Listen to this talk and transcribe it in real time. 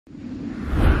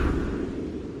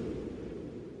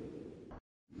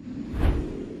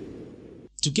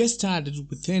To get started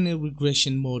with any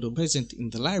regression model present in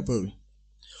the library,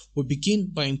 we begin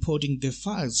by importing the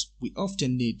files we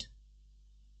often need.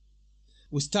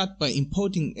 We start by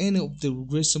importing any of the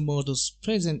regressor models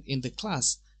present in the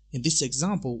class. In this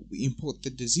example, we import the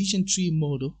decision tree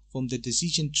model from the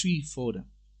decision tree folder.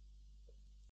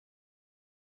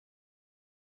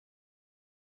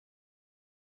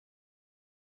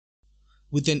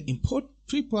 We then import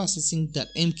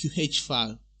preprocessing.mqh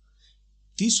file.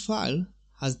 This file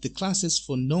has the classes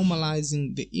for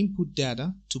normalizing the input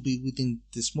data to be within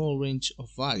the small range of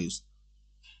values.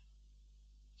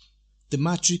 The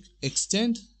matrix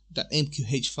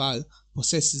extend.mqh file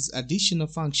possesses additional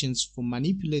functions for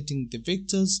manipulating the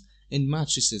vectors and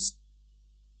matrices.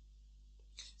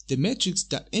 The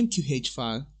matrix.mqh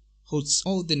file holds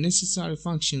all the necessary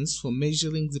functions for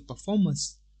measuring the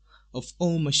performance of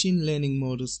all machine learning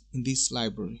models in this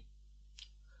library.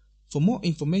 For more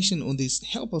information on these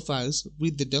helper files,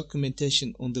 read the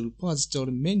documentation on the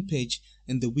repository main page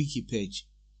and the wiki page.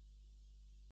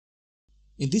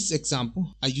 In this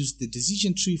example, I used the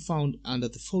decision tree found under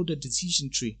the folder decision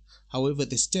tree. However,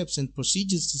 the steps and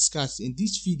procedures discussed in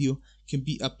this video can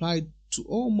be applied to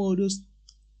all models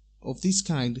of this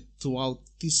kind throughout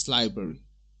this library.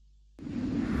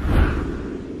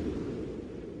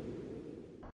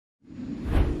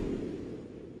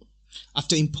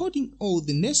 After importing all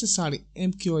the necessary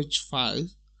MQH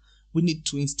files, we need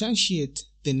to instantiate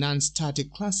the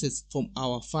non-static classes from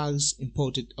our files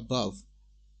imported above.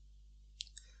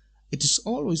 It is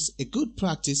always a good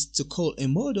practice to call a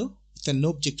model with an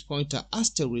object pointer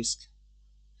asterisk.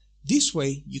 This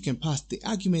way, you can pass the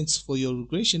arguments for your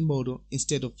regression model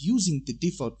instead of using the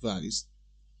default values.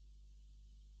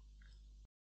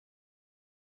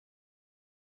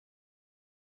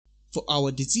 For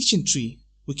our decision tree,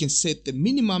 we can set the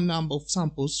minimum number of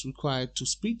samples required to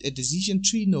split a decision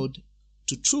tree node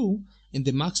to true and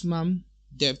the maximum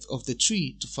depth of the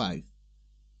tree to 5.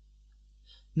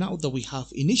 Now that we have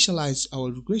initialized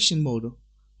our regression model,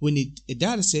 we need a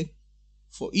dataset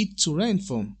for it to learn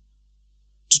from.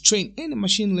 To train any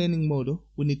machine learning model,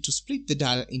 we need to split the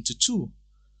data into two: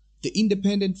 the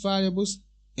independent variables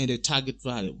and a target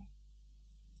variable.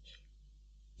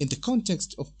 In the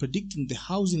context of predicting the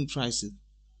housing prices,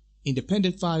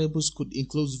 independent variables could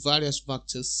include various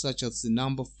factors such as the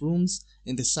number of rooms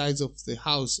and the size of the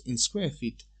house in square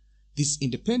feet. These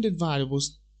independent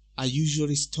variables are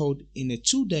usually stored in a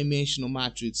two-dimensional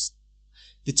matrix.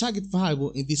 The target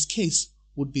variable in this case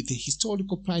would be the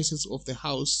historical prices of the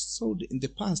house sold in the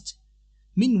past.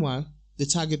 Meanwhile, the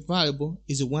target variable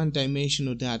is a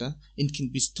one-dimensional data and can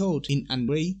be stored in an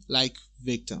array-like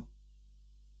vector.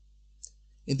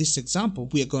 In this example,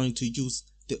 we are going to use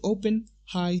the open,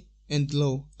 high, and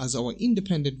low as our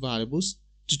independent variables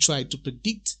to try to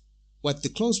predict what the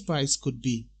close price could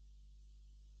be.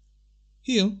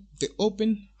 Here, the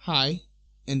open, high,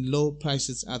 and low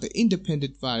prices are the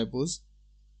independent variables,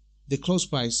 the close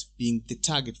price being the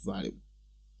target variable.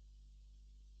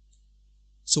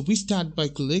 So we start by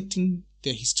collecting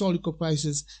the historical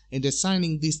prices and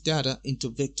assigning this data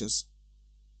into vectors.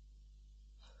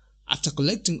 After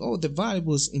collecting all the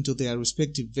variables into their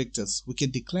respective vectors, we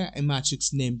can declare a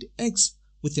matrix named X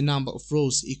with a number of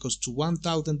rows equals to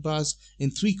 1000 bars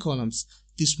and 3 columns.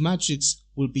 This matrix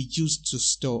will be used to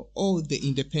store all the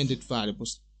independent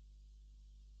variables.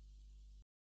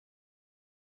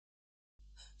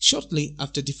 Shortly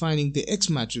after defining the X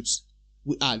matrix,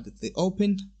 we add the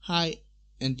open, high,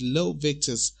 and low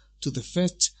vectors to the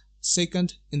first,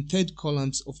 second, and third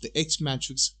columns of the X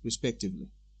matrix respectively.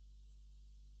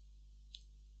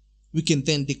 We can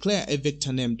then declare a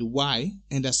vector named Y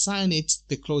and assign it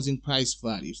the closing price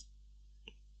values.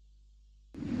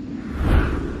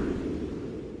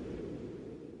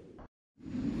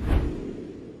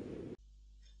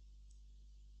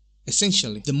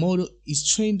 Essentially, the model is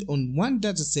trained on one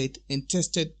dataset and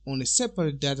tested on a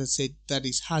separate dataset that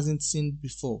it hasn't seen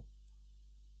before.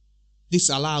 This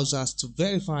allows us to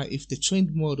verify if the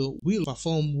trained model will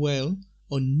perform well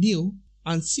on new,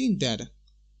 unseen data.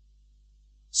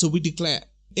 So we declare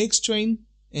xtrain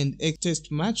and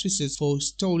xtest matrices for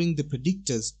storing the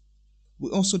predictors. We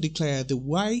also declare the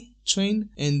ytrain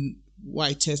and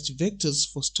ytest vectors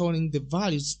for storing the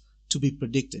values to be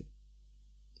predicted.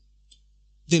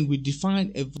 Then we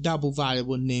define a double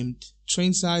variable named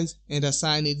train size and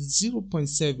assign it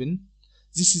 0.7.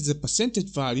 This is a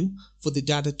percentage value for the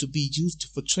data to be used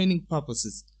for training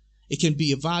purposes. It can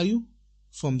be a value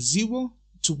from 0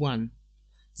 to 1.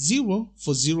 0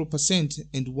 for 0%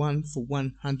 and 1 for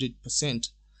 100%.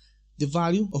 The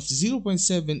value of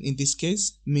 0.7 in this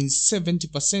case means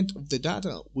 70% of the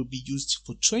data will be used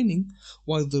for training,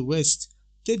 while the rest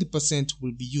 30%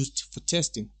 will be used for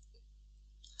testing.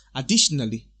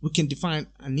 Additionally, we can define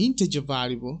an integer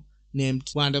variable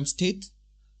named random state.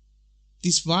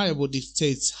 This variable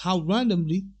dictates how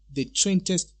randomly the train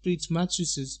test split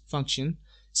matrices function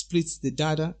splits the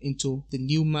data into the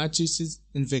new matrices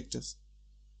and vectors.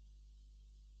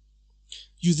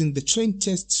 Using the train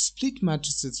test split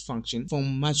matrices function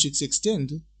from matrix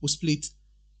extend, we split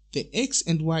the x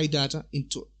and y data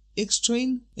into x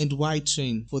train and y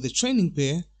train for the training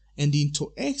pair and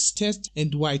into x test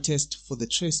and y test for the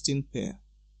testing pair.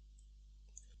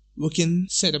 We can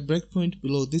set a breakpoint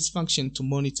below this function to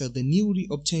monitor the newly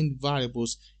obtained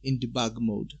variables in debug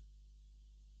mode.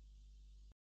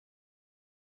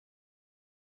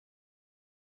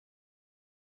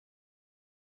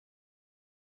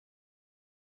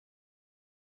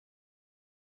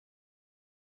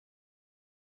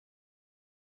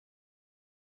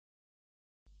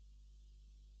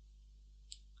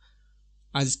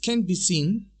 As can be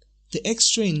seen, the X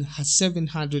train has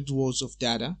 700 rows of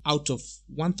data out of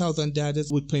 1000 data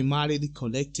we primarily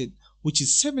collected, which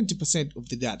is 70% of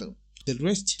the data. The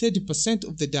rest 30%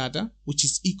 of the data, which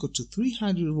is equal to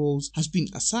 300 rows, has been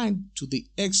assigned to the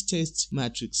X test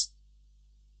matrix.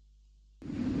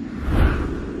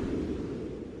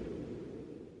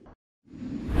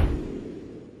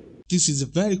 This is a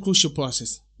very crucial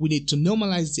process. We need to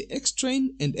normalize the X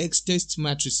train and X test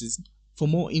matrices. For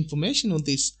more information on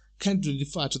this, kindly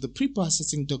refer to the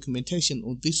pre-processing documentation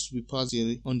on this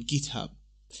repository on GitHub.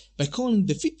 By calling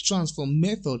the fit transform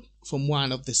method from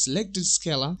one of the selected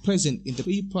scalar present in the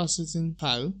pre-processing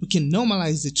file, we can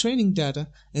normalize the training data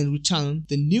and return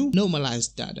the new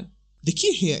normalized data. The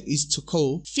key here is to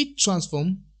call fit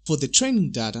transform for the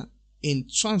training data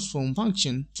and transform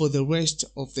function for the rest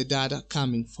of the data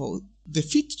coming forward. The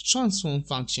fit transform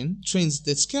function trains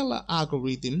the scalar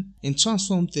algorithm and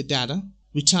transforms the data,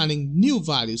 returning new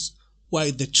values,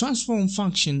 while the transform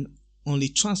function only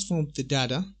transforms the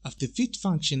data after the fit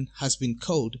function has been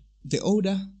called. The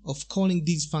order of calling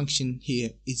these functions here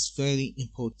is very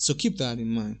important, so keep that in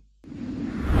mind.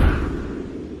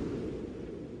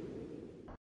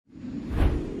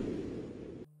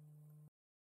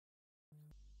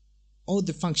 All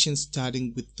the functions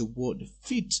starting with the word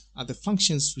fit are the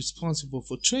functions responsible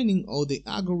for training all the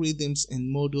algorithms and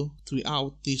model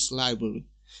throughout this library.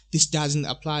 This doesn't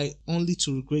apply only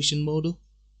to regression model,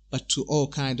 but to all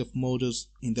kinds of models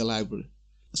in the library.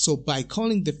 So by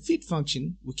calling the fit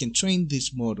function, we can train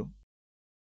this model.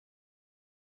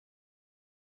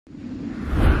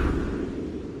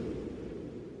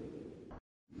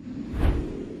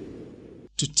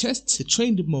 To test the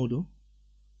trained model,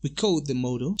 we code the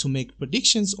model to make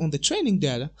predictions on the training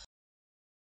data,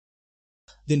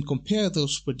 then compare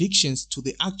those predictions to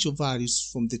the actual values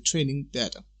from the training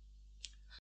data.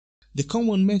 The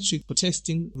common metric for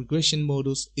testing regression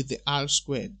models is the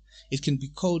R-squared. It can be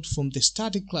called from the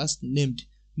static class named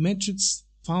metrics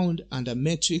found under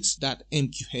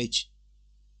metrics.mqh.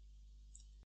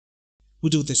 We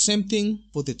do the same thing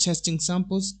for the testing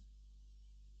samples.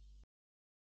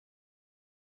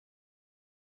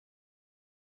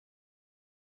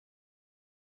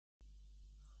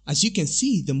 As you can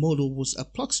see, the model was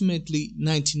approximately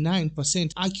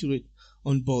 99% accurate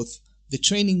on both the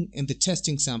training and the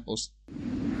testing samples.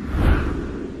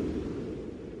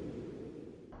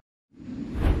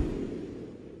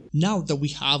 Now that we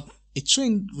have a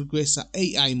trained regressor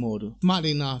AI model smart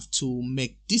enough to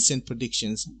make decent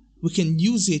predictions, we can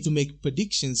use it to make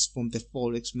predictions from the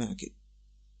forex market.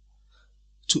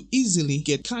 To easily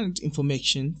get current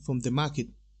information from the market,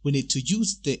 we need to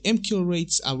use the MQL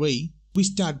rates array. We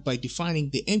start by defining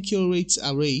the MQL rates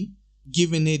array,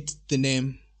 giving it the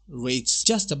name rates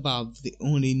just above the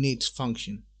onInit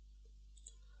function.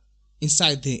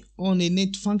 Inside the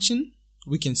onInit function,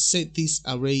 we can set this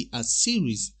array as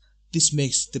series. This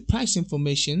makes the price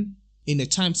information in a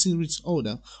time series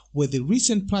order, where the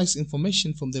recent price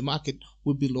information from the market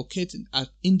will be located at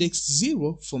index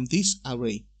 0 from this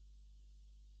array.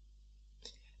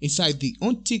 Inside the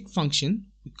onTick function,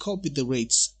 we copy the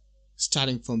rates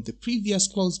starting from the previous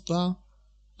close bar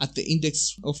at the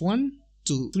index of 1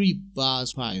 to 3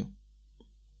 bars prior.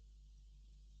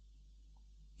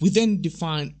 We then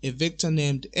define a vector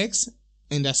named x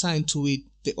and assign to it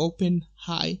the open,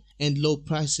 high, and low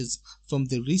prices from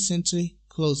the recently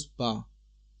closed bar.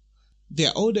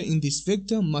 Their order in this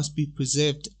vector must be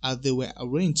preserved as they were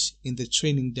arranged in the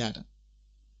training data.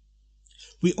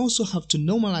 We also have to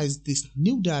normalize this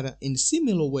new data in a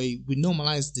similar way we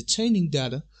normalize the training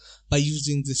data by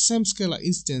using the same scalar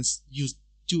instance used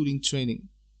during training.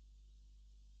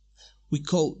 We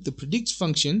call the predict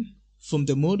function from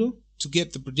the model to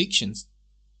get the predictions.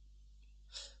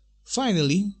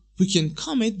 Finally, we can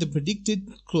comment the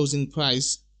predicted closing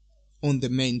price on the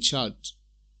main chart.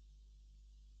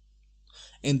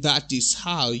 And that is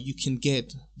how you can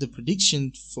get the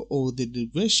prediction for all the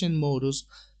regression models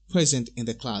present in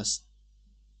the class.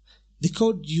 The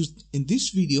code used in this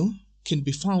video can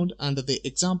be found under the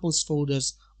examples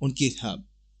folders on GitHub.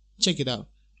 Check it out.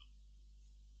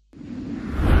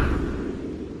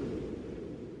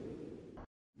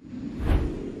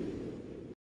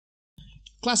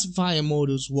 Classifier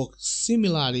models work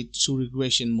similarly to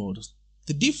regression models.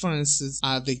 The differences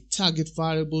are the target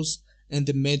variables and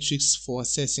the metrics for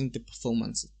assessing the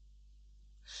performance.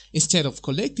 Instead of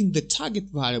collecting the target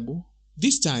variable,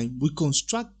 this time we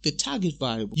construct the target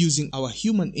variable using our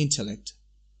human intellect.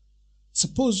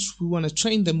 Suppose we want to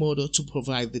train the model to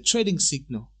provide the trading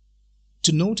signal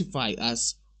to notify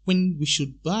us when we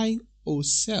should buy or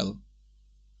sell.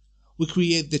 We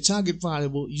create the target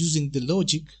variable using the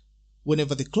logic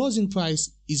whenever the closing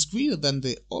price is greater than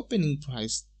the opening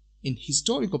price in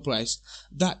historical price,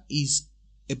 that is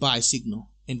a buy signal,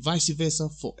 and vice versa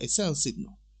for a sell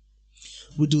signal.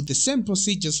 We do the same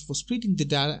procedures for splitting the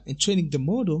data and training the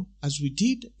model as we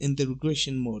did in the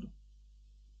regression model.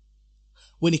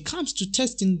 When it comes to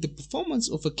testing the performance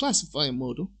of a classifier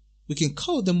model, we can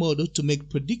call the model to make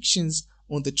predictions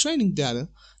on the training data,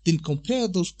 then compare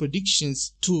those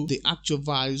predictions to the actual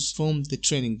values from the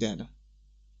training data.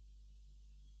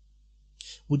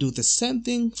 We do the same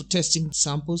thing for testing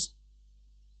samples.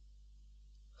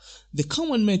 The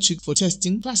common metric for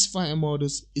testing classifier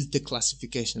models is the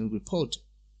classification report.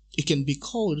 It can be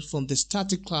called from the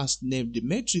static class named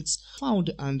metrics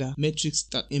found under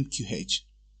metrics.mqh.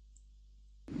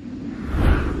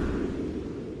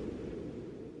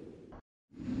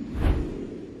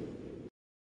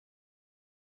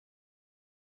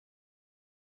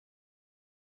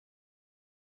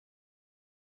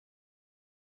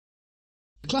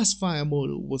 The classifier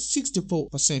model was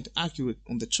 64% accurate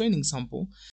on the training sample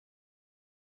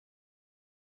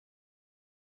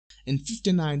and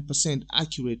 59%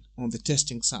 accurate on the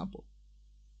testing sample.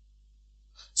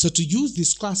 So to use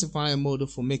this classifier model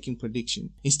for making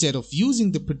prediction, instead of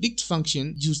using the predict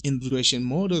function used in regression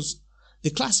models, the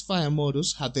classifier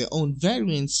models have their own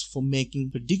variants for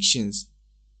making predictions.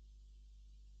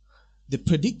 The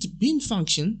predict bin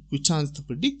function returns the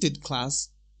predicted class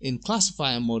in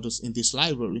classifier models in this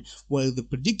library, while the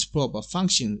predict proba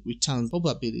function returns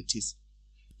probabilities.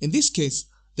 In this case,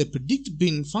 the predict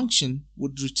bin function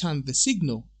would return the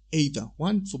signal either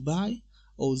 1 for buy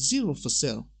or 0 for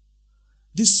sell.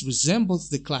 This resembles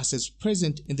the classes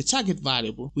present in the target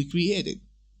variable we created.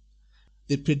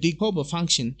 The predict proba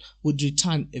function would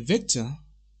return a vector,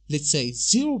 let's say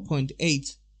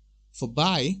 0.8 for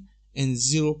buy and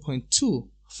 0.2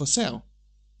 for sell,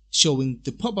 showing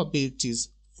the probabilities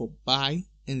for buy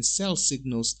and sell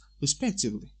signals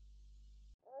respectively.